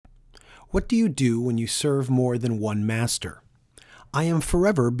What do you do when you serve more than one master? I am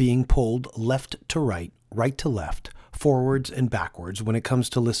forever being pulled left to right to left, forwards and backwards when it comes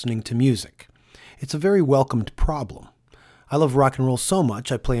to listening to music. It's a very welcomed problem. I love rock and roll so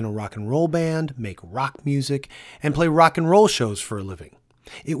much I play in a rock and roll band, make rock music, and play rock and roll shows for a living.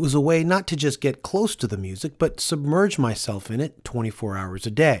 It was a way not to just get close to the music, but submerge myself in it 24 hours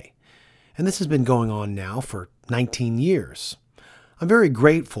a day. And this has been going on now for 19 years. I'm very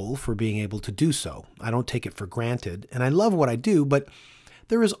grateful for being able to do so. I don't take it for granted, and I love what I do, but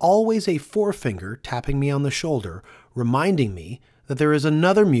there is always a forefinger tapping me on the shoulder, reminding me that there is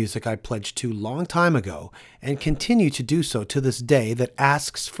another music I pledged to long time ago and continue to do so to this day that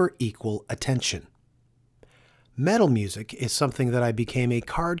asks for equal attention. Metal music is something that I became a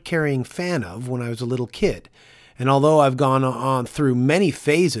card-carrying fan of when I was a little kid, and although I've gone on through many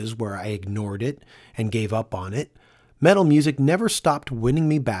phases where I ignored it and gave up on it, metal music never stopped winning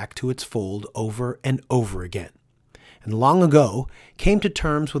me back to its fold over and over again. And long ago, came to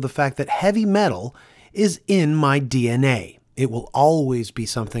terms with the fact that heavy metal is in my DNA. It will always be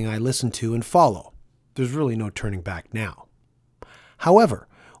something I listen to and follow. There's really no turning back now. However,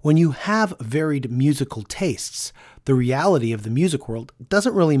 when you have varied musical tastes, the reality of the music world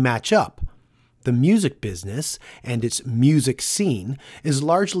doesn't really match up. The music business and its music scene is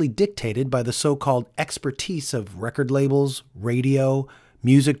largely dictated by the so-called expertise of record labels, radio,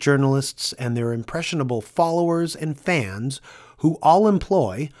 music journalists, and their impressionable followers and fans who all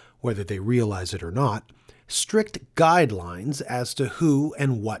employ, whether they realize it or not, strict guidelines as to who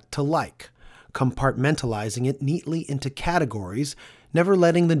and what to like, compartmentalizing it neatly into categories, never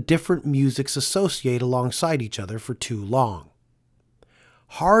letting the different musics associate alongside each other for too long.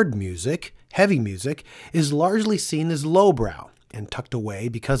 Hard music, heavy music, is largely seen as lowbrow and tucked away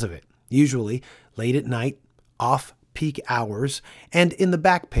because of it, usually late at night, off-peak hours, and in the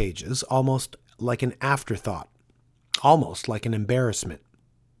back pages, almost like an afterthought, almost like an embarrassment.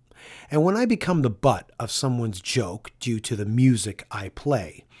 And when I become the butt of someone's joke due to the music I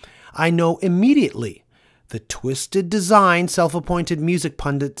play, I know immediately the twisted design self-appointed music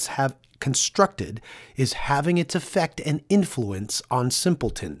pundits have constructed is having its effect and influence on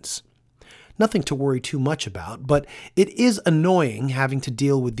simpletons. Nothing to worry too much about, but it is annoying having to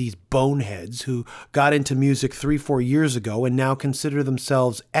deal with these boneheads who got into music 3-4 years ago and now consider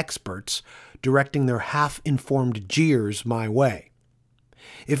themselves experts, directing their half-informed jeers my way.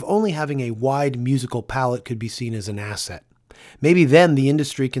 If only having a wide musical palette could be seen as an asset. Maybe then the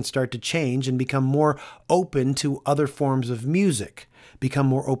industry can start to change and become more open to other forms of music, become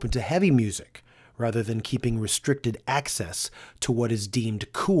more open to heavy music, rather than keeping restricted access to what is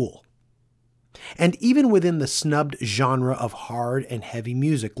deemed cool. And even within the snubbed genre of hard and heavy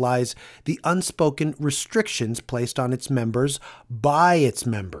music lies the unspoken restrictions placed on its members by its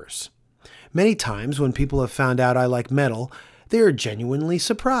members. Many times when people have found out I like metal, they are genuinely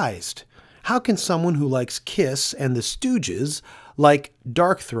surprised. How can someone who likes Kiss and the Stooges like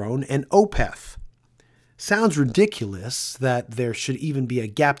Darkthrone and Opeth? Sounds ridiculous that there should even be a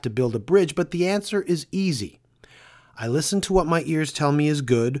gap to build a bridge, but the answer is easy. I listen to what my ears tell me is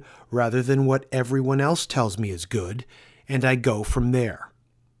good rather than what everyone else tells me is good, and I go from there.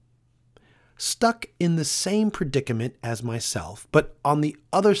 Stuck in the same predicament as myself, but on the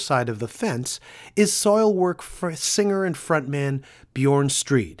other side of the fence, is Soilwork singer and frontman Björn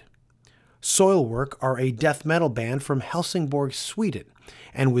Strid. Soilwork are a death metal band from Helsingborg, Sweden,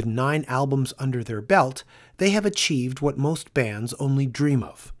 and with 9 albums under their belt, they have achieved what most bands only dream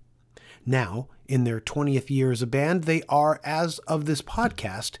of. Now, in their 20th year as a band, they are, as of this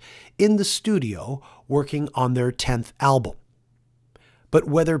podcast, in the studio working on their 10th album. But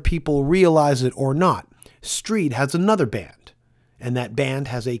whether people realize it or not, Strid has another band, and that band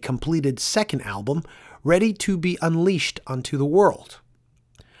has a completed second album ready to be unleashed onto the world.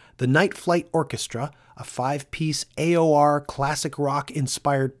 The Flight Orchestra, a 5-piece AOR classic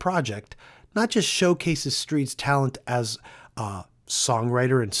rock-inspired project, not just showcases Strid's talent as a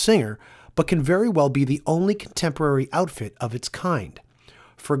songwriter and singer, but can very well be the only contemporary outfit of its kind,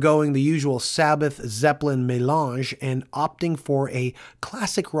 forgoing the usual Sabbath-Zeppelin melange and opting for a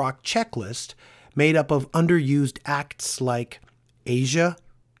classic rock checklist made up of underused acts like Asia,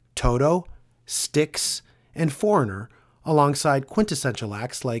 Toto, Styx, and Foreigner, alongside quintessential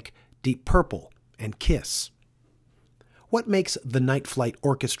acts like Deep Purple and Kiss. What makes the Flight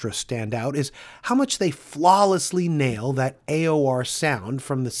Orchestra stand out is how much they flawlessly nail that AOR sound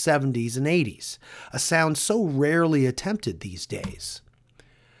from the 70s and 80s, a sound so rarely attempted these days.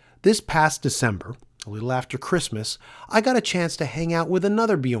 This past December, a little after Christmas, I got a chance to hang out with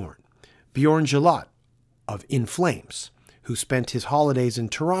another Björn, Björn Strid of In Flames, who spent his holidays in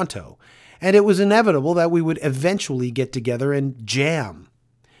Toronto, and it was inevitable that we would eventually get together and jam.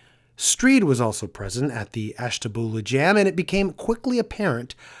 Strid was also present at the Ashtabula Jam, and it became quickly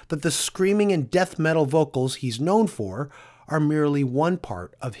apparent that the screaming and death metal vocals he's known for are merely one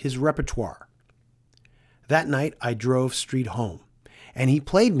part of his repertoire. That night, I drove Strid home, and he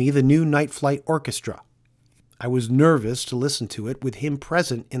played me the new Flight Orchestra. I was nervous to listen to it with him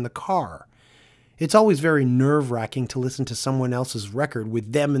present in the car. It's always very nerve-wracking to listen to someone else's record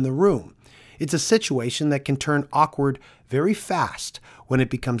with them in the room. It's a situation that can turn awkward very fast when it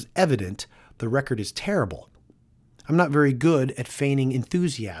becomes evident the record is terrible. I'm not very good at feigning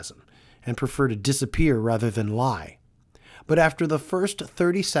enthusiasm and prefer to disappear rather than lie. But after the first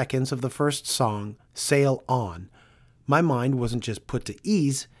 30 seconds of the first song, Sail On, my mind wasn't just put to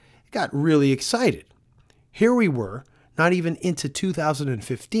ease, it got really excited. Here we were, not even into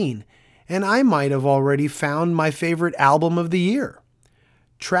 2015, and I might have already found my favorite album of the year.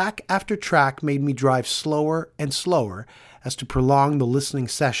 Track after track made me drive slower and slower as to prolong the listening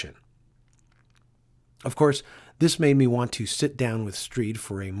session. Of course, this made me want to sit down with Strid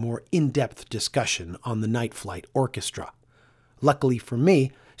for a more in-depth discussion on the Flight Orchestra. Luckily for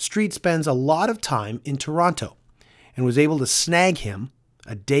me, Strid spends a lot of time in Toronto and was able to snag him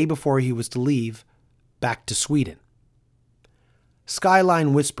a day before he was to leave back to Sweden.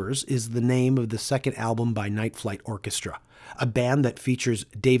 Skyline Whispers is the name of the second album by Flight Orchestra, a band that features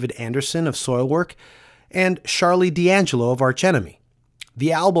David Anderson of Soilwork and Charlie D'Angelo of Arch Enemy.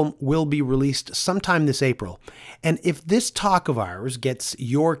 The album will be released sometime this April, and if this talk of ours gets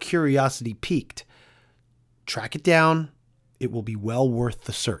your curiosity piqued, track it down. It will be well worth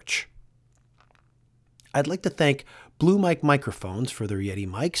the search. I'd like to thank Blue Mic Microphones for their Yeti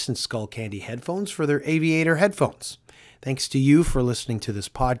mics and Skull Candy headphones for their Aviator headphones. Thanks to you for listening to this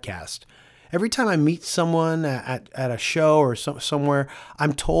podcast. Every time I meet someone at a show or somewhere,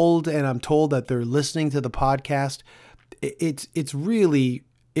 I'm told that they're listening to the podcast. It's really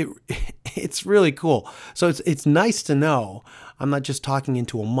cool. So it's nice to know I'm not just talking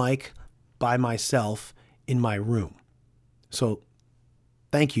into a mic by myself in my room. So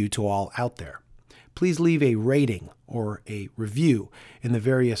thank you to all out there. Please leave a rating or a review in the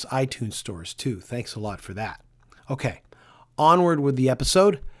various iTunes stores too. Thanks a lot for that. Okay, onward with the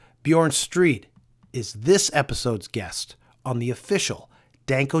episode. Björn Strid is this episode's guest on the official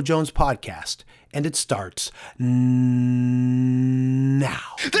Danko Jones podcast, and it starts now.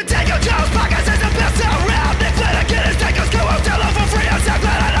 The Danko Jones podcast is the best around. Nick Flanagan is Danko's co-host. For free. I'm so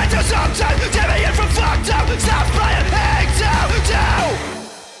glad I like to sometimes. Jimmy in from fucked up. Stop playing hang down.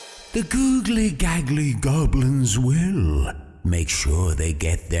 The googly gaggly goblins will make sure they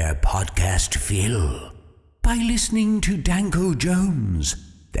get their podcast fill by listening to Danko Jones,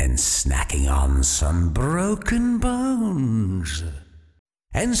 then snacking on some broken bones.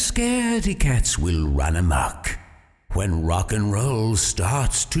 And scaredy cats will run amok when rock and roll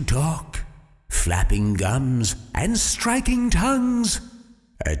starts to talk, flapping gums and striking tongues.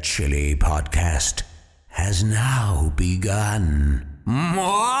 A chilly podcast has now begun.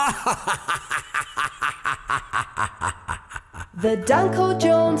 The Danko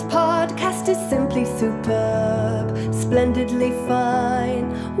Jones podcast is simply superb, splendidly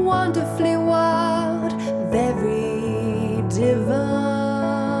fine, wonderfully wild, very divine.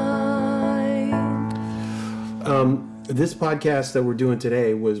 This podcast that we're doing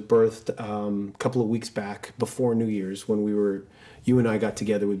today was birthed a couple of weeks back before New Year's when you and I got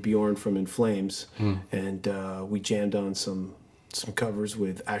together with Bjorn from In Flames, and we jammed on some covers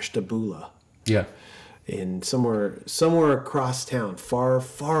with Ashtabula. Yeah. In somewhere across town, far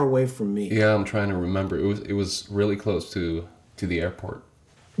away from me. Yeah, I'm trying to remember. It was really close to the airport.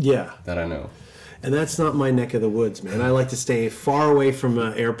 Yeah. That I know. And that's not my neck of the woods, man. I like to stay far away from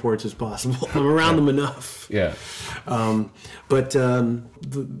airports as possible. I'm around them enough. Yeah. But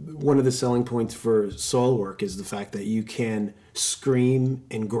one of the selling points for Soilwork is the fact that you can scream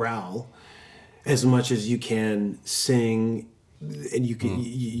and growl as much as you can sing, and you can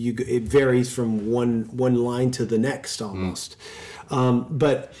it varies from one line to the next almost.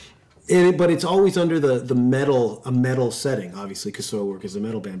 But it's always under the metal setting, obviously, because Soilwork is a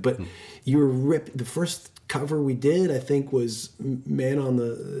metal band. But the first cover we did, I think, was Man on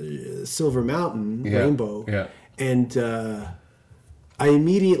the Silver Mountain, Rainbow. Yeah. And I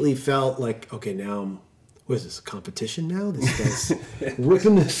immediately felt like, okay, now what is this, a competition now? This guy's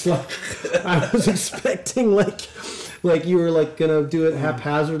ripping this up. I was expecting like you were like gonna do it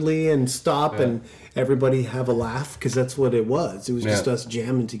haphazardly and stop and everybody have a laugh, because that's what it was. It was just us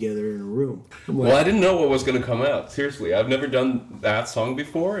jamming together in a room. Well, I didn't know what was gonna come out. Seriously, I've never done that song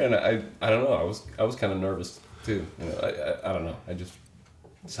before, and I don't know. I was kind of nervous. too. You know, I don't know. I just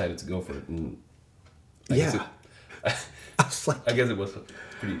decided to go for it, and I guess it was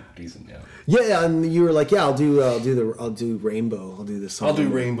pretty decent. Yeah. Yeah, and you were like, "Yeah, I'll do Rainbow. I'll do this song. I'll do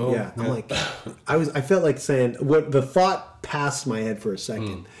Rainbow." Yeah. I'm like, I felt like saying what the thought passed my head for a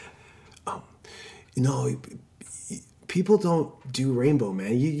second. People don't do Rainbow,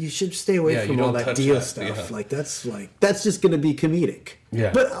 man. You should stay away from all that Dio stuff. Yeah. That's just going to be comedic.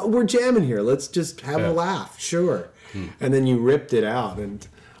 Yeah. But we're jamming here. Let's just have a laugh. Sure. And then you ripped it out, and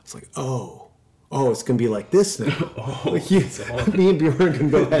I was like, oh, it's going to be like this now. Me and Björn can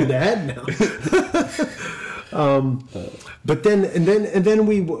go head to head now. But then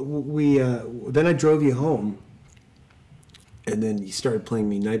we I drove you home, and then you started playing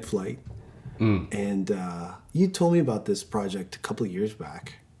me Night Flight. And you told me about this project a couple of years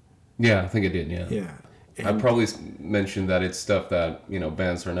back. Yeah, I think I did. Yeah. Yeah. And I probably mentioned that it's stuff that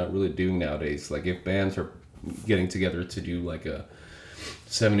bands are not really doing nowadays. Like if bands are getting together to do like a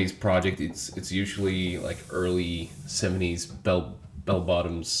 70s project, it's usually like early 70s bell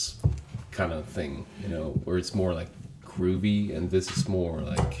bottoms kind of thing, where it's more like groovy, and this is more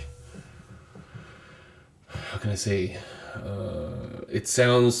like, how can I say? It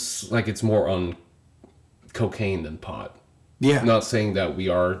sounds like it's more on cocaine than pot. Yeah. Not saying that we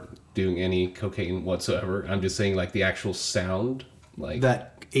are doing any cocaine whatsoever. I'm just saying like the actual sound, like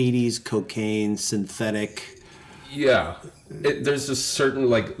that 80s cocaine synthetic. Yeah. There's a certain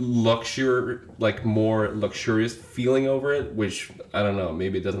like more luxurious feeling over it, which I don't know,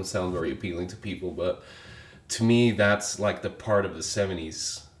 maybe it doesn't sound very appealing to people, but to me that's like the part of the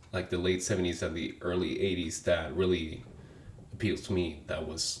 70s, like the late 70s and the early 80s that really appeals to me, that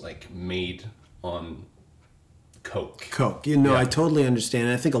was like made on coke. I totally understand.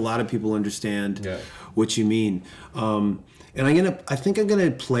 I think a lot of people understand what you mean. And I think I'm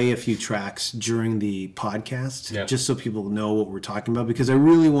gonna play a few tracks during the podcast, just so people know what we're talking about, because I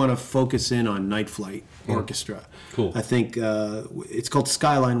really want to focus in on Night Flight Orchestra. Cool. I think it's called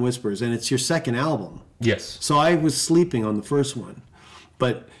Skyline Whispers, and it's your second album. Yes. So I was sleeping on the first one,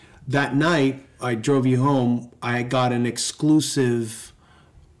 but that night I drove you home. I got an exclusive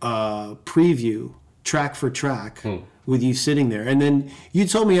preview, track for track, with you sitting there, and then you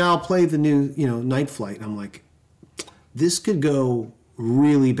told me I'll play the new, Night Flight. And I'm like, this could go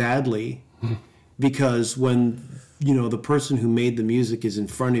really badly, because when the person who made the music is in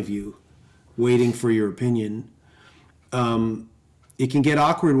front of you, waiting for your opinion, it can get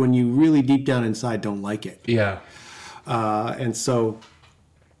awkward when you really deep down inside don't like it. Yeah. And so,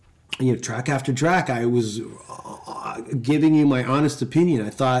 track after track, I was giving you my honest opinion. I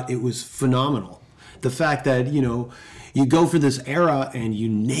thought it was phenomenal. The fact that, you go for this era and you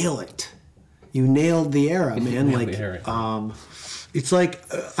nail it. You nailed the era, man. Like, it's like,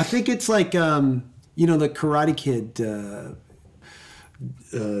 I think it's like, the Karate Kid,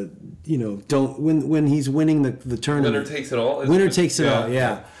 when he's winning the tournament. Winner Takes It All. Winner Takes It All,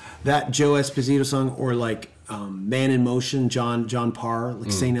 yeah. That Joe Esposito song, or like Man in Motion, John Parr,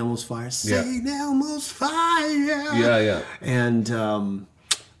 like St. Elmo's Fire. St. Elmo's Fire. Yeah. And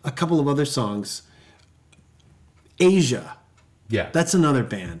a couple of other songs. Asia. Yeah. That's another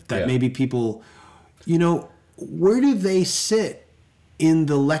band that maybe people, where do they sit in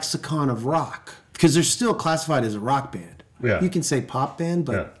the lexicon of rock? Because they're still classified as a rock band. Yeah. You can say pop band,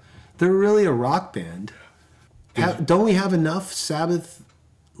 but they're really a rock band. Don't we have enough Sabbath,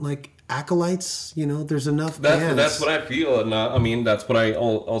 like, acolytes? There's enough bands. That's what I feel, and that's what I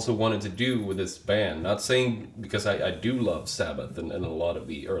also wanted to do with this band. Not saying, because I do love Sabbath and a lot of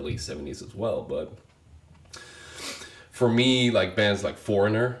the early 70s as well, but for me, like, bands like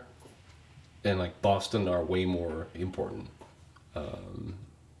Foreigner and like Boston are way more important,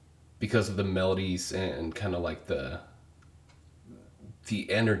 because of the melodies and kind of like the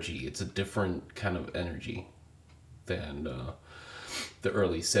energy. It's a different kind of energy than the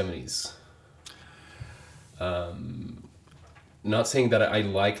early 70s. Not saying that I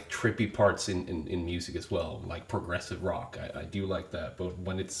like trippy parts in music as well, like progressive rock. I do like that, but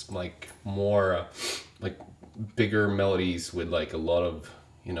when it's like more like bigger melodies with like a lot of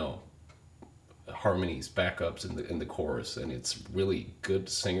harmonies, backups in the chorus, and it's really good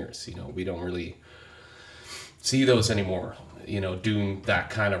singers. We don't really see those anymore. Doing that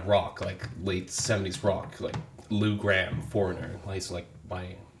kind of rock, like late 70s rock, like Lou Gramm, Foreigner. He's like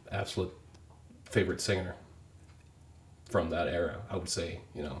my absolute favorite singer from that era, I would say.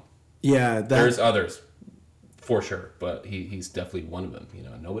 Yeah, there's others for sure, but he's definitely one of them.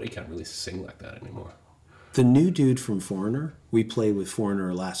 Nobody can really sing like that anymore. The new dude from Foreigner, we played with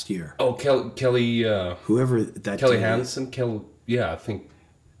Foreigner last year. Oh, Kelly. Whoever that. Kelly dude Hansen. I think.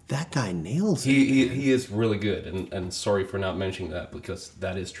 that guy nails it. He is really good, and sorry for not mentioning that because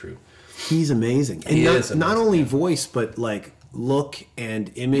that is true. He's amazing. And He not, is amazing, not only yeah. voice, but like look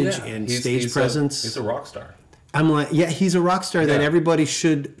and image and stage presence. He's a rock star. I'm like, yeah, he's a rock star that Yeah. everybody In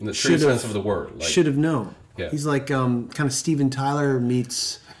the true sense of the word. Like, should have known. Yeah. He's like kind of Steven Tyler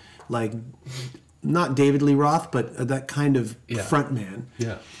meets like not David Lee Roth, but that kind of front man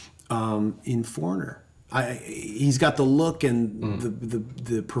yeah. in Foreigner. He's got the look and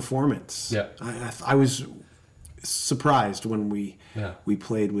the performance. Yeah. I was surprised when we Yeah.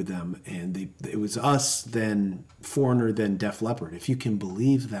 played with them, and it was us, then Foreigner, then Def Leppard. If you can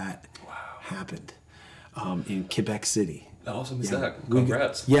believe that happened in Quebec City. How awesome is that?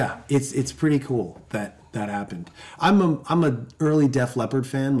 Congrats. Yeah, it's pretty cool that happened. I'm a early Def Leppard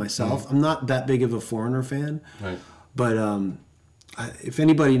fan myself. I'm not that big of a Foreigner fan, Right. but if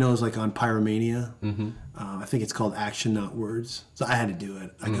anybody knows, like on Pyromania, I think it's called Action Not Words. So I had to do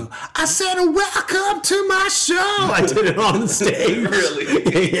it. I go, I said, welcome to my show. I did it on the stage.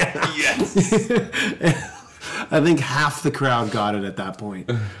 Really? Yeah. Yes. I think half the crowd got it at that point.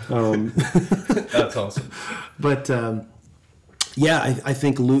 That's awesome. But yeah, I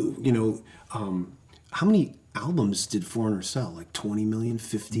think how many albums did Foreigner sell? Like 20 million,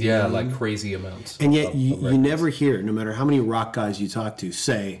 50 Yeah, million? like crazy amounts. And yet of you records. never hear, no matter how many rock guys you talk to,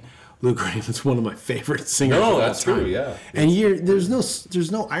 say Lou Gramm is one of my favorite singers. No, of all that's time. true, yeah. And there's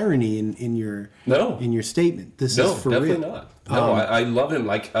no irony in your statement. This No, is for definitely real. not. No, I love him.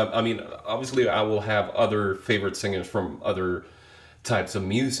 Like, I mean, obviously, I will have other favorite singers from other types of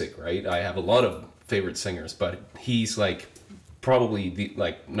music, right? I have a lot of favorite singers, but he's like probably the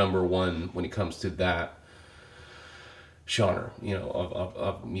number one when it comes to that genre,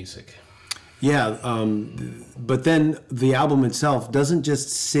 of music. Yeah, but then the album itself doesn't just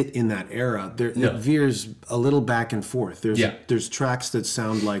sit in that era. It veers a little back and forth. There's tracks that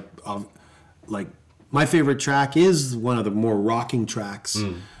sound like my favorite track is one of the more rocking tracks,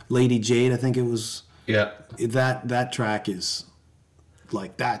 Lady Jade. I think it was. Yeah. That track is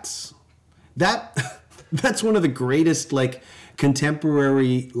like that's one of the greatest like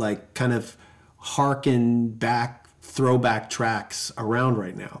contemporary like kind of harken back throwback tracks around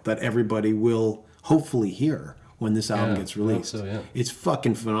right now that everybody will hopefully hear when this album gets released. So, yeah. It's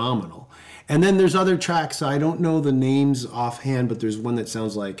fucking phenomenal. And then there's other tracks, I don't know the names offhand, but there's one that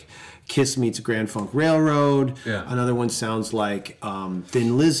sounds like Kiss meets Grand Funk Railroad. Yeah. Another one sounds like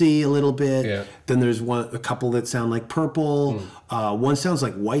Thin Lizzy a little bit. Yeah. Then there's a couple that sound like Purple. One sounds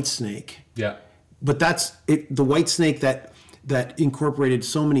like Whitesnake. Yeah. But that's it. The Whitesnake that incorporated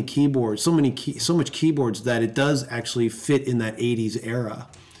so many keyboards, so much keyboards that it does actually fit in that 80s era.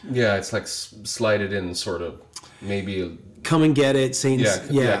 Yeah, it's like slided in sort of maybe. Come and Get It, Saints.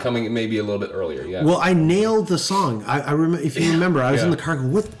 Yeah, coming maybe a little bit earlier. Yeah. Well, I nailed the song. I remember. If you remember, I was in Yeah. the car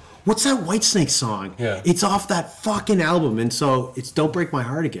going, "What's that Whitesnake song?" Yeah. It's off that fucking album, and so it's "Don't Break My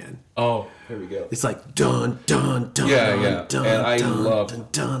Heart Again." Oh, here we go. It's like dun dun dun. Yeah. Dun, And I dun, love dun,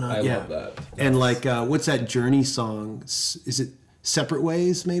 dun, I yeah. love that. And like, what's that Journey song? Is it Separate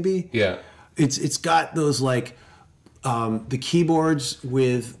Ways? Maybe. Yeah. It's got those like the keyboards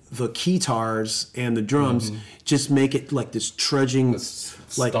with the keytars and the drums just make it like this trudging,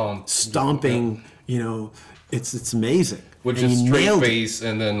 like stomping. Yeah. It's amazing. Which And is you straight nailed it. bass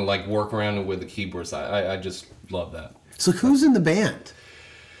and then like work around with the keyboards. I just love that. So who's in the band?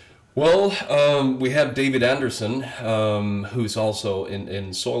 Well, we have David Anderson, who's also in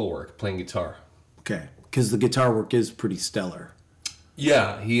Soilwork playing guitar. Okay, because the guitar work is pretty stellar.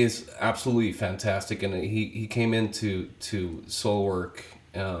 Yeah, he is absolutely fantastic, and he came into Soilwork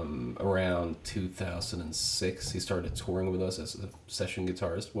around 2006. He started touring with us as a session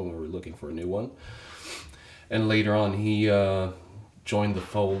guitarist when we were looking for a new one, and later on he joined the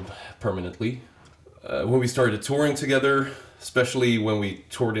fold permanently. When we started touring together, especially when we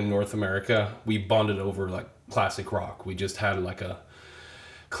toured in North America, we bonded over like classic rock. We just had like a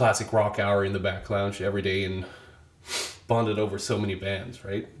classic rock hour in the back lounge every day and bonded over so many bands,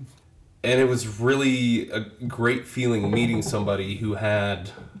 right? And it was really a great feeling meeting somebody who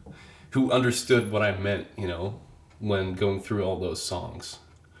understood what I meant, when going through all those songs.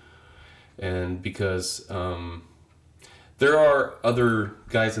 And because there are other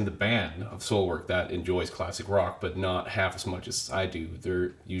guys in the band of Soilwork that enjoys classic rock, but not half as much as I do.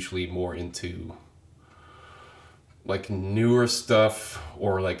 They're usually more into like newer stuff,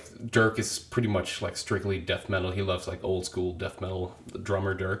 or like Dirk is pretty much like strictly death metal. He loves like old school death metal, the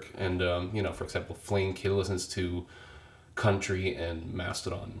drummer Dirk. And for example, Flink, he listens to country and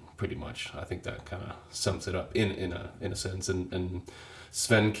Mastodon pretty much. I think that kind of sums it up in a sense. And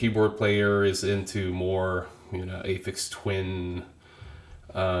Sven, keyboard player, is into more Aphex Twin,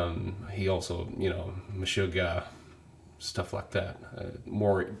 He also, Meshuggah, stuff like that.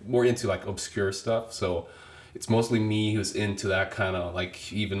 More into like obscure stuff. So it's mostly me who's into that kind of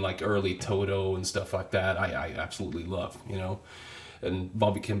like, even like early Toto and stuff like that. I absolutely love, And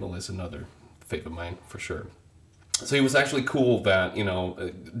Bobby Kimball is another favorite of mine for sure. So it was actually cool that,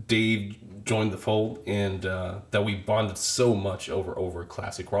 Dave joined the fold and that we bonded so much over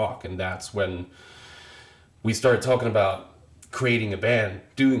classic rock. And that's when we started talking about creating a band,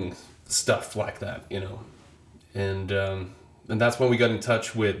 doing stuff like that, And that's when we got in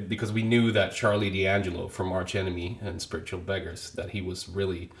touch with, because we knew that Charlie D'Angelo from Arch Enemy and Spiritual Beggars, that he was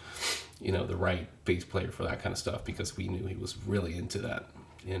really, the right bass player for that kind of stuff, because we knew he was really into that.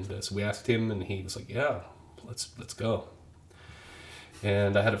 And so we asked him, and he was like, "Yeah, let's go."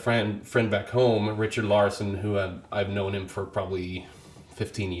 And I had a friend back home, Richard Larson, who I've known him for probably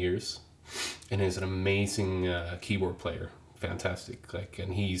 15 years, and is an amazing keyboard player, fantastic.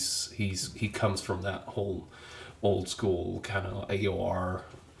 And he comes from that whole old school kind of AOR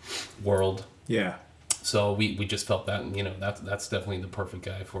world. Yeah. So we just felt that, and that's definitely the perfect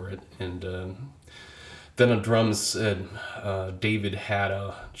guy for it. And then on drums, David had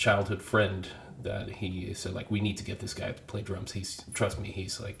a childhood friend that he said, like, we need to get this guy to play drums. Trust me,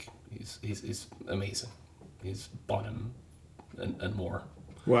 he's amazing. He's Bonham and more.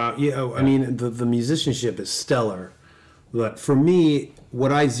 Wow. Yeah. I mean, the musicianship is stellar, but for me,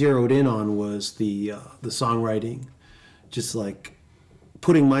 what I zeroed in on was the songwriting, just like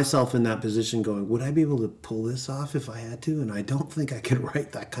putting myself in that position, going, would I be able to pull this off if I had to? And I don't think I could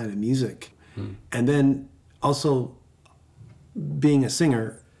write that kind of music. And then also being a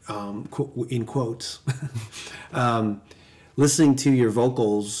singer, in quotes, listening to your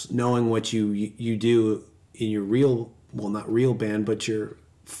vocals, knowing what you do in your real, well, not real band, but your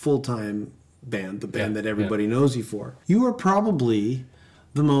full-time band, the band that everybody knows you for. You are probably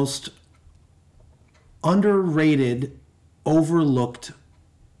the most underrated, overlooked,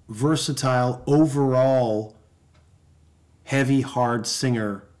 versatile, overall heavy, hard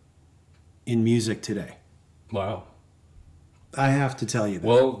singer in music today. Wow. I have to tell you that.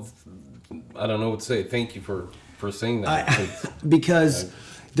 Well, I don't know what to say. Thank you for saying that. Because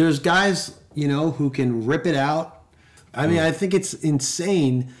there's guys, who can rip it out. I mean, I think it's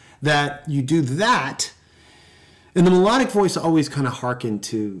insane that you do that. And the melodic voice always kind of harken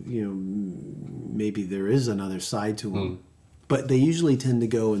to, maybe there is another side to them. But they usually tend to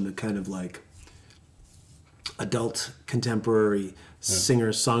go in the kind of like adult contemporary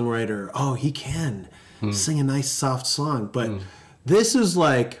singer-songwriter. Oh, he can sing a nice soft song. But this is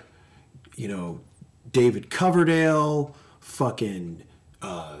like, David Coverdale, fucking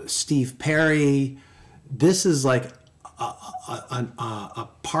Steve Perry. This is like a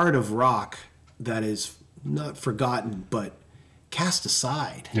part of rock that is not forgotten, but cast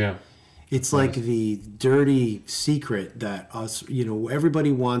aside. Yeah. It's like the dirty secret that us,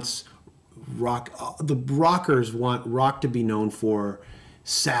 everybody wants rock. The rockers want rock to be known for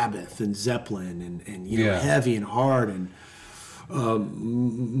Sabbath and Zeppelin and heavy and hard and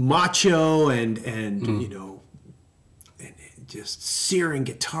macho and just searing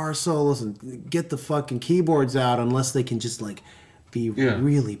guitar solos and get the fucking keyboards out unless they can just like be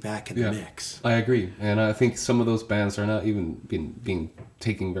really back in the mix. I agree, and I think some of those bands are not even being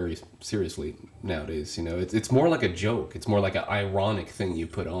taken very seriously nowadays. It's more like a joke. It's more like an ironic thing you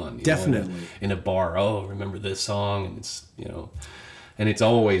put on. Definitely in a bar. Oh, remember this song? And it's and it's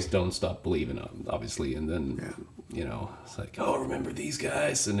always "Don't Stop Believing," obviously, and then it's like, oh, remember these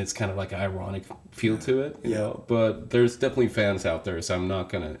guys, and it's kind of like an ironic feel to it. You know, but there's definitely fans out there, so I'm not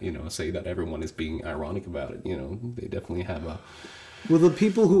gonna say that everyone is being ironic about it. They definitely have a. Well, the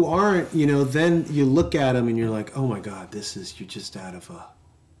people who aren't, then you look at them and you're like, oh my God, you're just out of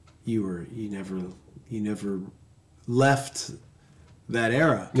you never left that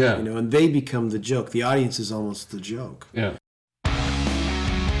era. Yeah. And they become the joke. The audience is almost the joke. Yeah.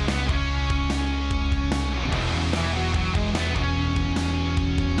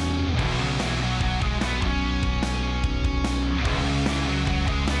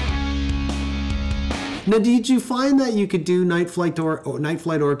 Now, did you find that you could do Night Flight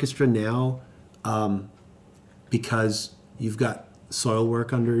Orchestra now because you've got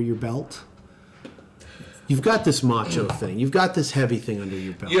Soilwork under your belt? You've got this macho thing. You've got this heavy thing under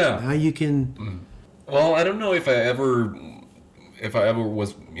your belt. Yeah. Now you can... Well, I don't know if I ever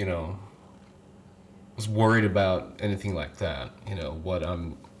was, was worried about anything like that. What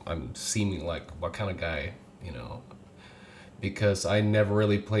I'm seeming like, what kind of guy, because I never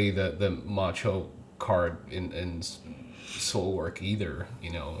really played the macho card in Soilwork either,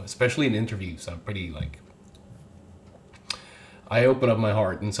 especially in interviews. I'm pretty like I open up my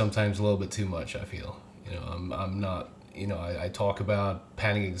heart, and sometimes a little bit too much, I feel. You know, I'm not, you know, I talk about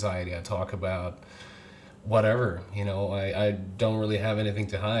panic anxiety, I talk about whatever, you know, I don't really have anything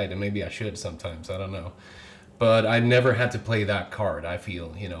to hide, and maybe I should sometimes, I don't know. But I never had to play that card, I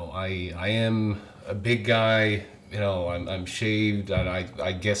feel, you know. I am a big guy, you know, I'm shaved, and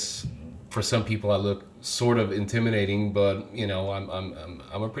I guess for some people I look sort of intimidating, but, you know,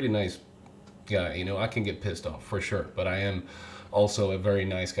 I'm a pretty nice guy, you know. I can get pissed off, for sure, but I am also a very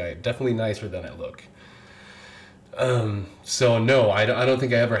nice guy, definitely nicer than I look. So no, I don't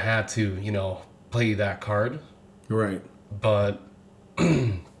think I ever had to, you know, play that card. Right. But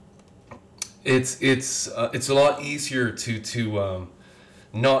it's a lot easier to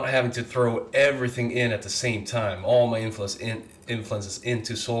not having to throw everything in at the same time, all my influences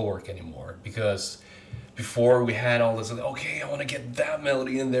into Soilwork anymore, because before we had all this, like, okay, I want to get that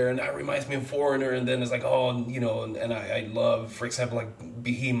melody in there, and that reminds me of Foreigner, and then it's like, oh, you know, and I love, for example, like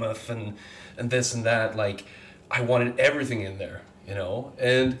Behemoth and this and that, like, I wanted everything in there, you know,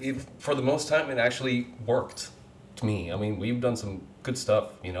 and for the most time, it actually worked to me. I mean, we've done some good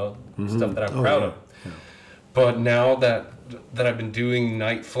stuff, you know, stuff that I'm proud of. Yeah. But now that I've been doing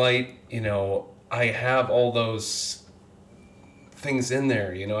Night Flight, you know, I have all those things in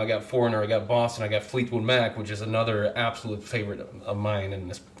there, you know. I got Foreigner, I got Boston, I got Fleetwood Mac, which is another absolute favorite of mine,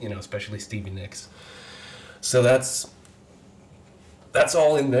 and, you know, especially Stevie Nicks. So that's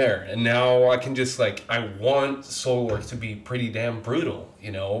all in there, and now I can just, like, I want Soilwork to be pretty damn brutal,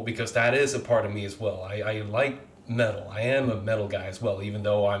 you know, because that is a part of me as well. I like metal. I am a metal guy as well, even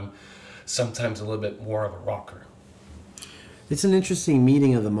though I'm sometimes a little bit more of a rocker. It's an interesting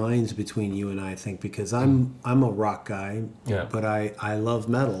meeting of the minds between you and I think, because I'm a rock guy, yeah, but I love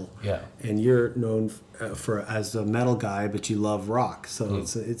metal. Yeah. And you're known for as a metal guy, but you love rock. So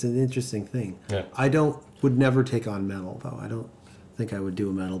it's an interesting thing. Yeah. I would never take on metal, though. I don't think I would do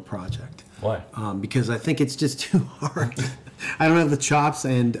a metal project. Why? Because I think it's just too hard. I don't have the chops,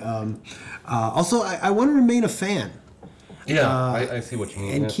 and also I want to remain a fan. Yeah, I see what you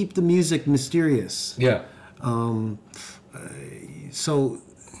mean. And keep the music mysterious. Yeah. So,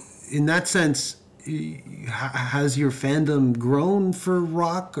 in that sense, has your fandom grown for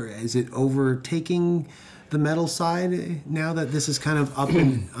rock, or is it overtaking the metal side now that this is kind of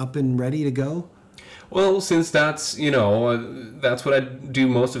up and ready to go? Well, since that's, you know, that's what I do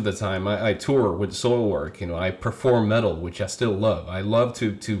most of the time. I tour with Soilwork, you know, I perform metal, which I still love. I love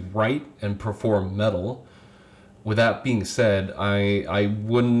to write and perform metal. With that being said, I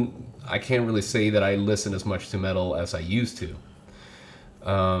can't really say that I listen as much to metal as I used to.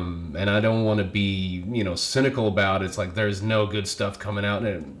 And I don't want to be, you know, cynical about it. It's like there's no good stuff coming out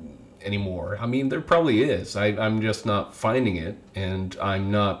anymore. I mean, there probably is. I'm just not finding it, and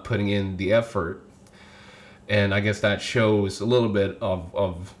I'm not putting in the effort. And I guess that shows a little bit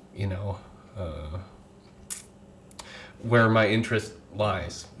of you know, where my interest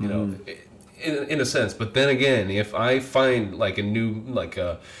lies, you know, in a sense. But then again, if I find like a new, like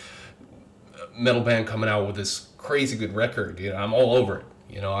a metal band coming out with this crazy good record, you know, I'm all over it,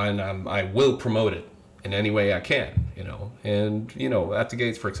 you know, and I will promote it in any way I can, you know. And, you know, At the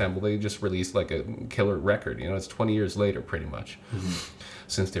Gates, for example, they just released like a killer record, you know, it's 20 years later pretty much.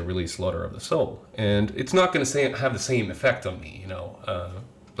 Since they released Slaughter of the Soul. And it's not going to have the same effect on me, you know.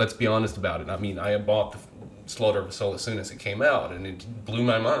 Let's be honest about it. I mean, I bought the Slaughter of the Soul as soon as it came out, and it blew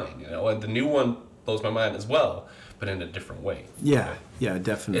my mind, you know. And the new one blows my mind as well, but in a different way. Yeah, right? Yeah,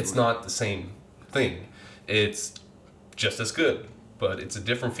 definitely. It's not the same thing. It's just as good, but it's a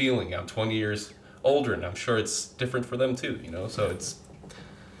different feeling. I'm 20 years older, and I'm sure it's different for them too, you know. So it's...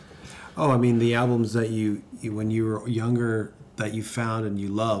 Oh, I mean, the albums that you when you were younger, that you found and you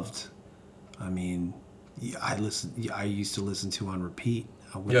loved, I mean, I used to listen to on repeat.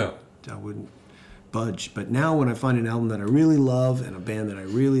 I wouldn't budge. But now when I find an album that I really love and a band that I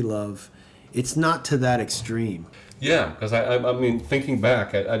really love, it's not to that extreme. Yeah, because I mean, thinking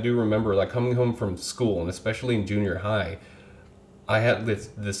back, I do remember, like, coming home from school, and especially in junior high, I had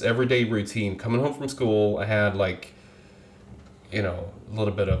this everyday routine. Coming home from school, I had, like, you know, a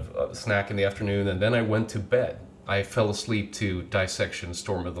little bit of a snack in the afternoon, and then I went to bed. I fell asleep to Dissection,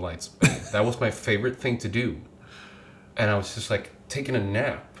 Storm of the Lights. That was my favorite thing to do. And I was just, like, taking a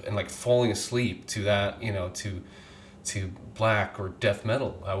nap and, like, falling asleep to that, you know, to black or death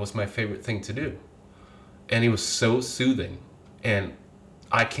metal. That was my favorite thing to do. And it was so soothing. And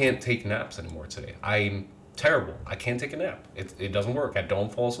I can't take naps anymore today. I'm terrible. I can't take a nap. It doesn't work. I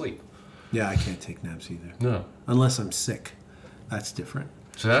don't fall asleep. Yeah, I can't take naps either. No. Unless I'm sick. That's different.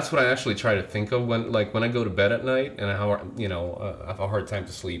 So that's what I actually try to think of when I go to bed at night and I have a hard time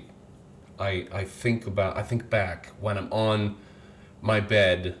to sleep. I think back when I'm on my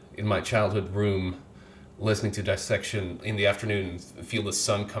bed in my childhood room, listening to Dissection in the afternoon, and feel the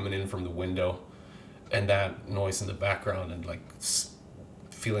sun coming in from the window, and that noise in the background, and like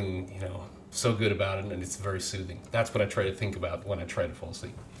feeling, so good about it, and it's very soothing. That's what I try to think about when I try to fall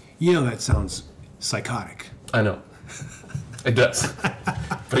asleep. That sounds psychotic. I know. It does.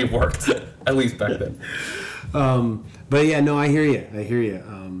 But it worked, at least back then. But yeah, no, I hear you.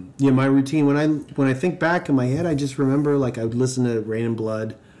 My routine, when I think back in my head, I just remember, like, I would listen to Rain and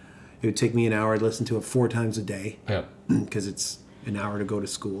Blood. It would take me an hour. I'd listen to it 4 times a day. Yeah. Because it's an hour to go to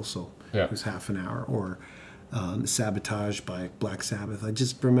school, so it was half an hour. Or Sabotage by Black Sabbath. I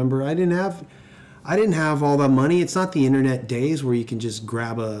just remember I didn't have all that money. It's not the internet days where you can just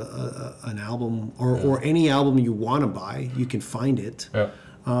grab an album or any album you want to buy. You can find it. Yeah.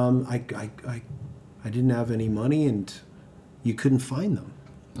 I didn't have any money, and you couldn't find them.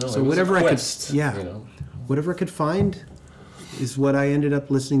 No, so whatever I could, whatever I could find is what I ended up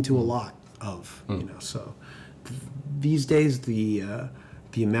listening to a lot of. So these days the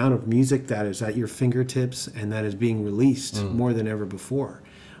amount of music that is at your fingertips and that is being released more than ever before.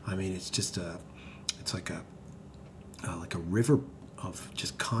 I mean, it's just it's like a river of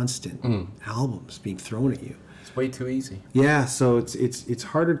just constant albums being thrown at you. It's way too easy. Yeah, so it's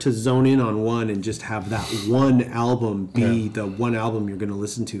harder to zone in on one and just have that one album be the one album you're going to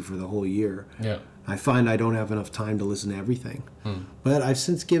listen to for the whole year. Yeah. I find I don't have enough time to listen to everything. But I've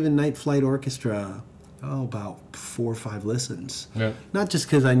since given Night Flight Orchestra about 4 or 5 listens. Yeah. Not just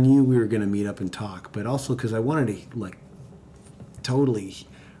because I knew we were going to meet up and talk, but also because I wanted to totally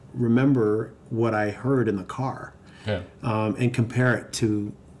remember what I heard in the car. Yeah. And compare it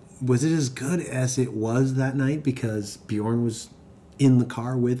to, was it as good as it was that night because Björn was in the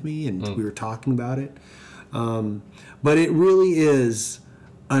car with me and we were talking about it. But it really is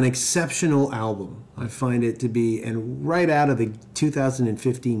an exceptional album. I find it to be, and right out of the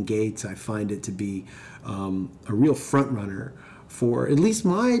 2015 gates, I find it to be a real front runner for at least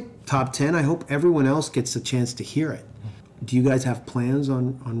my top 10. I hope everyone else gets a chance to hear it. Do you guys have plans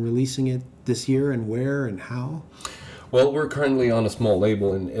on releasing it this year, and where and how? Well, we're currently on a small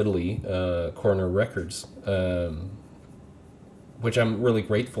label in Italy, Corner Records, which I'm really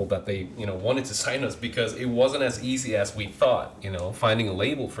grateful that they, wanted to sign us, because it wasn't as easy as we thought, finding a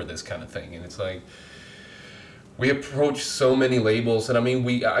label for this kind of thing. And it's like, we approached so many labels, and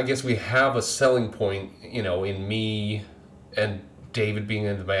I guess we have a selling point, in me and David being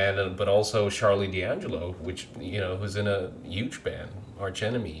in the band, but also Charlie D'Angelo, which, who's in a huge band, Arch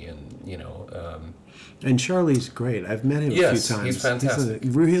Enemy, and, And Charlie's great. I've met him a few times. He's fantastic.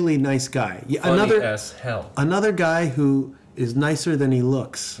 He's a really nice guy. Funny as hell. Another guy who is nicer than he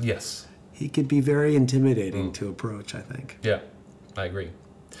looks. Yes. He could be very intimidating to approach, I think. Yeah, I agree.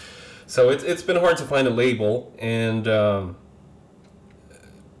 So it's been hard to find a label, and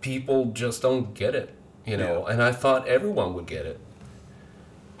people just don't get it, and I thought everyone would get it.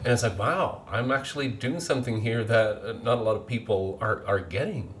 And it's like, wow, I'm actually doing something here that not a lot of people are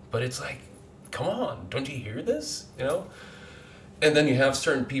getting. But it's like, come on, don't you hear this? And then you have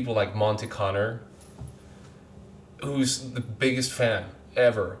certain people like Monty Connor, who's the biggest fan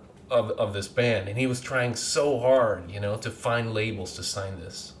ever of this band. And he was trying so hard, to find labels to sign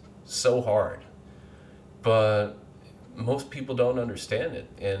this. So hard. But most people don't understand it.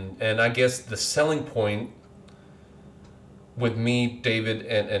 And I guess the selling point with me, David,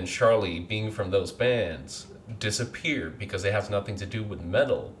 and Charlie being from those bands disappeared because it has nothing to do with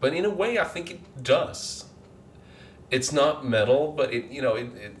metal. But in a way, I think it does. It's not metal, but it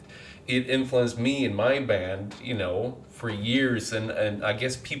influenced me in my band, for years, and I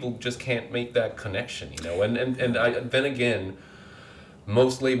guess people just can't make that connection, then again,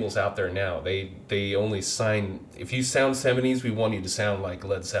 most labels out there now, they only sign, if you sound 70s, we want you to sound like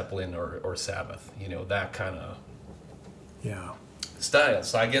Led Zeppelin or Sabbath, that kind of style.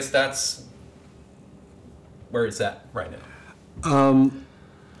 So I guess that's where it's at right now.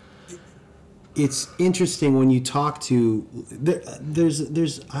 It's interesting when you talk to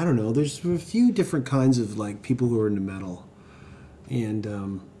there's I don't know, there's a few different kinds of people who are into metal, and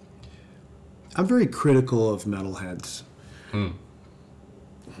I'm very critical of metalheads.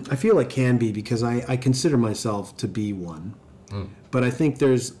 I feel I can be, because I consider myself to be one, but I think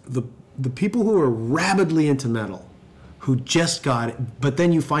there's the people who are rabidly into metal, who just got it, but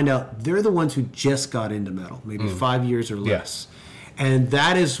then you find out they're the ones who just got into metal, maybe 5 years or less. And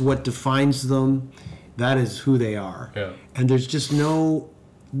that is what defines them. That is who they are. Yeah. And there's no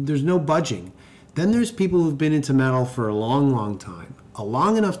budging. Then there's people who've been into metal for a long, long time. A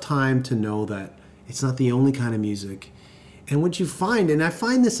long enough time to know that it's not the only kind of music. And what you find, and I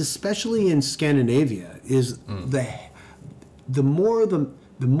find this especially in Scandinavia, is the more the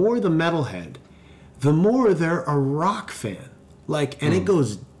metalhead, the more they're a rock fan. Like, and it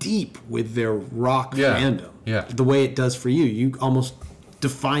goes deep with their rock fandom. Yeah. The way it does for you. You almost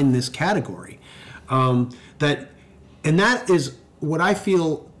define this category. That is what I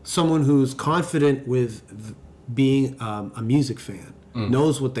feel someone who's confident with being a music fan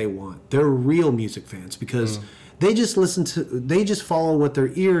knows what they want. They're real music fans because they just they just follow what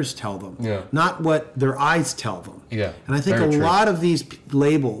their ears tell them, not what their eyes tell them. Yeah. And I think a lot of these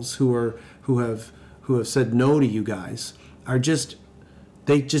labels who have said no to you guys are just,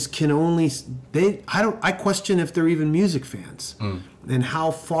 they just can only, I question if they're even music fans. And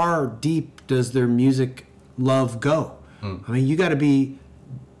how far deep does their music love go? I mean, you got to be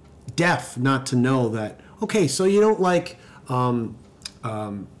deaf not to know that. Okay, so you don't like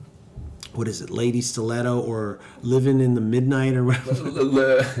what is it, Lady Stiletto or Living in the Midnight or whatever?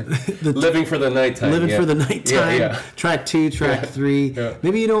 Living for the Nighttime. Living for the Nighttime. Yeah. Track 2, track 3. Yeah.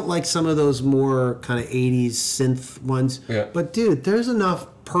 Maybe you don't like some of those more kind of 80s synth ones. Yeah. But dude, there's enough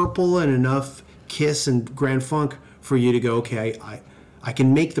Purple and enough Kiss and Grand Funk for you to go, okay, I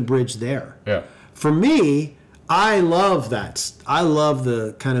can make the bridge there. Yeah. For me, I love that. I love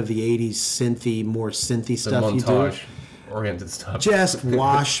the kind of the 80s synthy, more synthy stuff you do. Montage oriented stuff. Just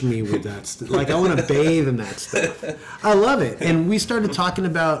wash me with that stuff. Like, I want to bathe in that stuff. I love it. And we started talking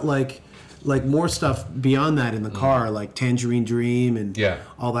about like more stuff beyond that in the car, like Tangerine Dream and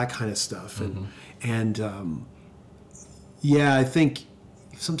all that kind of stuff. And I think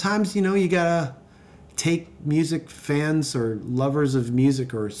sometimes, you gotta take music fans or lovers of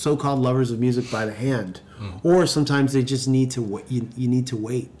music or so-called lovers of music by the hand. Or sometimes they just need to wait. You need to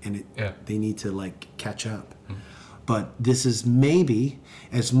wait, and they need to like catch up. But this is maybe,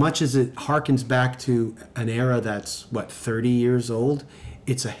 as much as it harkens back to an era that's 30 years old,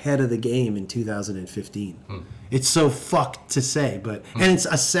 it's ahead of the game in 2015. It's so fucked to say, but and it's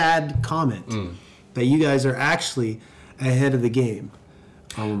a sad comment that you guys are actually ahead of the game.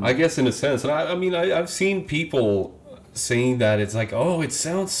 I guess in a sense, and I've seen people saying that it's like, oh, it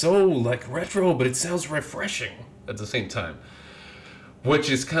sounds so like retro, but it sounds refreshing at the same time, which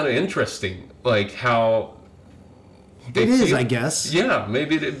is kind of interesting, like how it is, I guess. Yeah,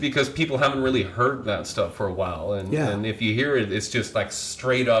 maybe because people haven't really heard that stuff for a while, and if you hear it, it's just like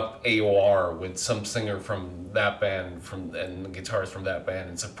straight up AOR with some singer from that band and the guitarist from that band.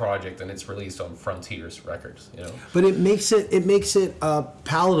 It's a project, and it's released on Frontiers Records. But it makes it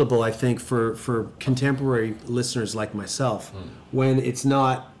palatable, I think, for contemporary listeners like myself, when it's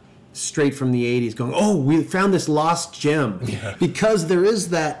not straight from the 80s going, oh, we found this lost gem, because there is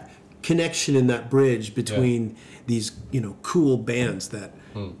that connection in that bridge between these cool bands that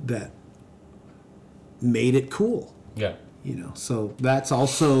made it cool. So that's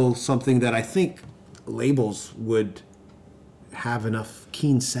also something that I think labels would have enough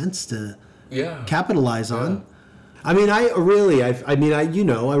keen sense to capitalize on. I mean, I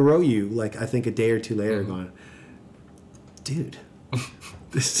wrote you like I think a day or two later going, dude,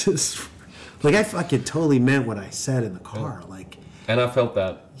 this is like, I fucking totally meant what I said in the car. Like, and I felt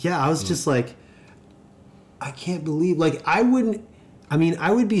that. Yeah, I was just like, I can't believe, like, I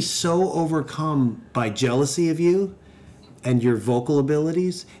would be so overcome by jealousy of you and your vocal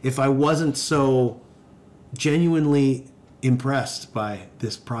abilities if I wasn't so genuinely impressed by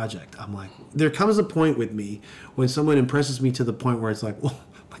this project. I'm like, there comes a point with me when someone impresses me to the point where it's like, well,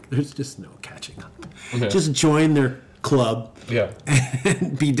 like, there's just no catching up. Just join their club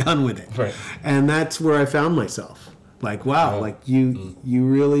and be done with it. Right. And that's where I found myself. Like, wow, like you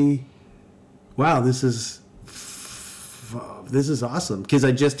really, wow, this is awesome. Because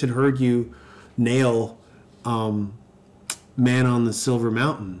I just had heard you nail Man on the Silver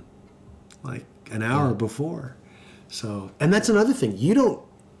Mountain like an hour before. So, and that's another thing. You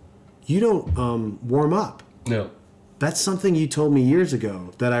don't warm up. No. That's something you told me years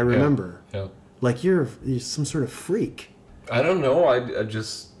ago that I remember. Yeah. Like you're some sort of freak. I don't know. I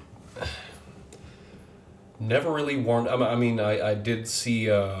just never really warmed. I mean, I did see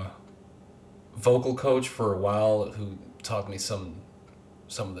a vocal coach for a while who taught me some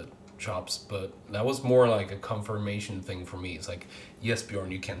of the chops, but that was more like a confirmation thing for me. It's like, yes, Bjorn,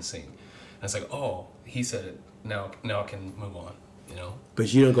 you can sing. And it's like, oh, he said it. Now I can move on.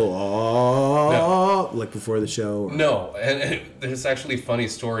 But you don't go like before the show. Or... No, and it's actually a funny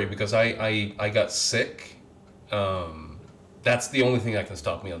story because I got sick. That's the only thing that can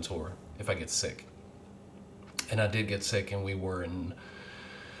stop me on tour if I get sick. And I did get sick, and we were in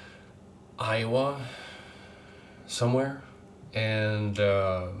Iowa somewhere, and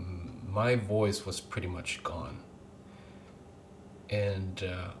my voice was pretty much gone. And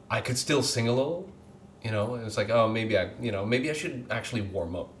I could still sing a little, You know, and it's like, oh, maybe I should actually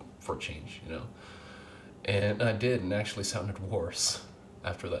warm up for a change, you know. And I did, and actually sounded worse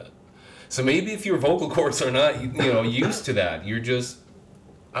after that. So maybe if your vocal cords are not, used to that, you're just,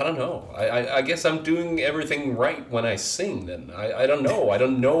 I don't know. I guess I'm doing everything right when I sing then. I don't know. I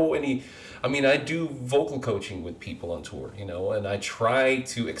don't know any... I mean, I do vocal coaching with people on tour, and I try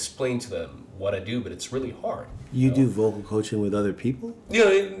to explain to them what I do, but it's really hard. You do vocal coaching with other people?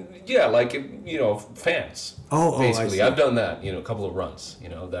 Yeah, like, fans. Oh, basically. I see. I've done that, a couple of runs,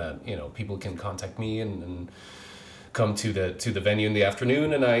 that, people can contact me and come to the venue in the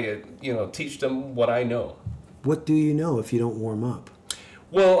afternoon, and I, teach them what I know. What do you know if you don't warm up?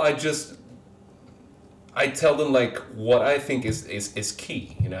 Well, I tell them, like, what I think is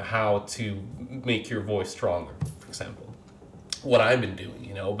key, how to make your voice stronger, for example. What I've been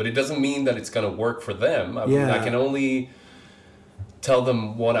doing, but it doesn't mean that it's going to work for them. I mean, I can only tell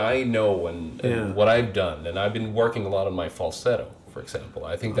them what I know and what I've done. And I've been working a lot on my falsetto, for example.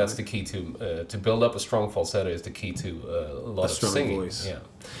 I think that's the key to build up a strong falsetto is the key to a lot of singing. Voice. Yeah.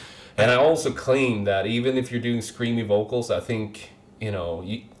 And I also claim that even if you're doing screamy vocals, I think,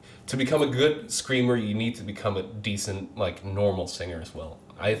 to become a good screamer, you need to become a decent, like, normal singer as well.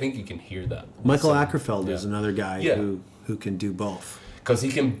 I think you can hear that. Michael Ackerfeld is another guy who can do both. Because he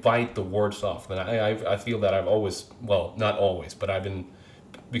can bite the words off. And I feel that I've always, well, not always, but I've been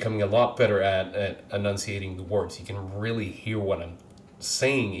becoming a lot better at enunciating the words. You can really hear what I'm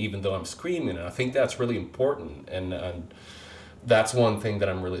saying, even though I'm screaming. And I think that's really important. And that's one thing that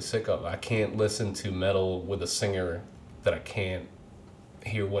I'm really sick of. I can't listen to metal with a singer that I can't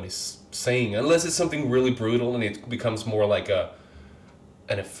hear what he's saying, unless it's something really brutal and it becomes more like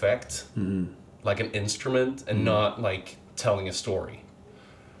an effect, like an instrument, and not like telling a story.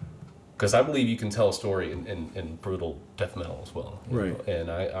 Because I believe you can tell a story in brutal death metal as well. Right.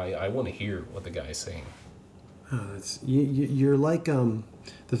 And I want to hear what the guy's saying. Oh, you're like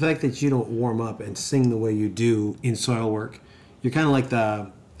the fact that you don't warm up and sing the way you do in Soilwork. You're kind of like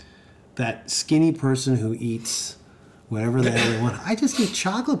that skinny person who eats whatever the hell they want. I just eat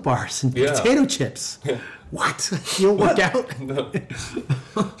chocolate bars and potato chips. Yeah. What? You don't work out? No.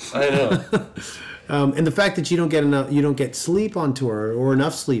 I know. And the fact that you don't get sleep on tour or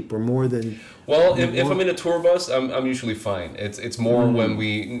enough sleep or more than. Well, if I'm in a tour bus, I'm usually fine. It's more when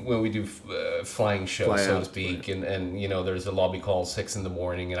we do flying shows, so to speak, and there's a lobby call 6 a.m.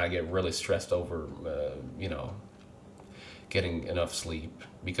 and I get really stressed over getting enough sleep,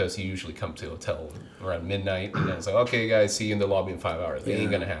 because you usually come to a hotel around midnight and then it's like, okay guys, see you in the lobby in 5 hours. It ain't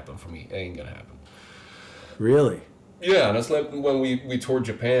gonna happen for me. It ain't gonna happen. Really? Yeah, and it's like when we toured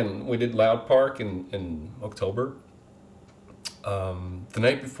Japan, we did Loud Park in October. The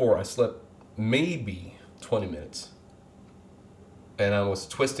night before, I slept maybe 20 minutes. And I was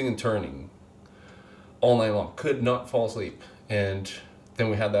twisting and turning all night long. Could not fall asleep. And then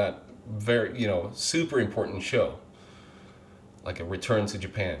we had that very, super important show. Like a return to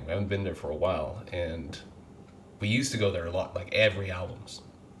Japan. We haven't been there for a while. And we used to go there a lot, like every albums,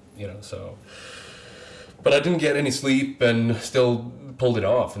 so... But I didn't get any sleep and still pulled it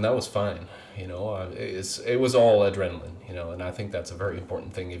off, and that was fine. It was all adrenaline, and I think that's a very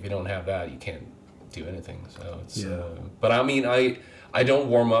important thing. If you don't have that, you can't do anything. So it's. But I mean, I don't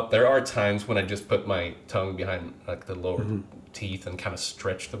warm up. There are times when I just put my tongue behind like the lower teeth and kind of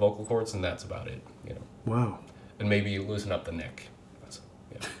stretch the vocal cords, and that's about it. Wow. And maybe you loosen up the neck.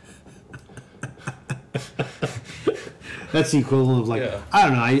 That's the equivalent of like, I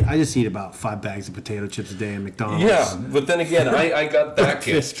don't know, I just eat about 5 bags of potato chips a day at McDonald's. Yeah, but then again, I got that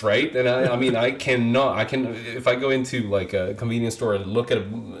gift, right? And I mean, I can, if I go into like a convenience store and look at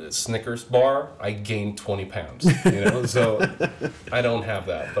a Snickers bar, I gain 20 pounds, so I don't have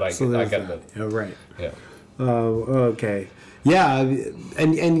that, but I got that. Oh, right. Yeah. Okay. Yeah,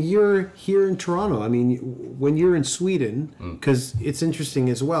 and you're here in Toronto. I mean, when you're in Sweden, because it's interesting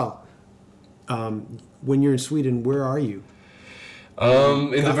as well, when you're in Sweden, where are you? In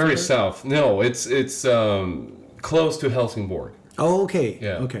the very south. No, it's close to Helsingborg. Oh, okay.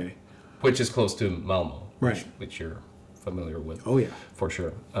 Yeah. Okay. Which is close to Malmo. Right. Which you're familiar with. Oh, yeah. For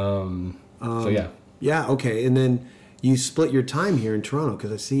sure. So, yeah. Yeah, okay. And then you split your time here in Toronto,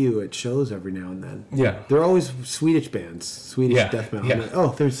 because I see you at shows every now and then. Yeah. There are always Swedish bands, Swedish death metal. Yeah. Like,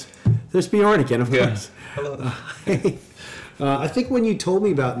 oh, there's Björn again, of course. Hello. I think when you told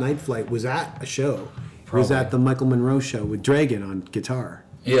me about Night Flight was at a show. Probably. Was at the Michael Monroe show with Dragon on guitar.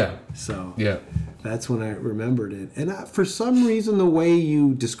 Yeah. So that's when I remembered it. And for some reason, the way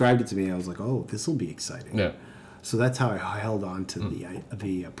you described it to me, I was like, oh, this will be exciting. Yeah. So that's how I held on to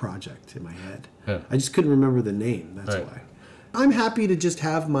the project in my head. Yeah. I just couldn't remember the name. That's why. I'm happy to just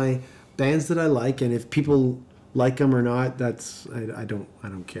have my bands that I like, and if people like them or not, that's I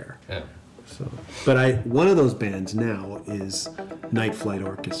don't care. Yeah. So, but one of those bands now is Flight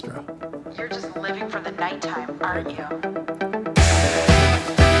Orchestra. You're just living for the nighttime, aren't you?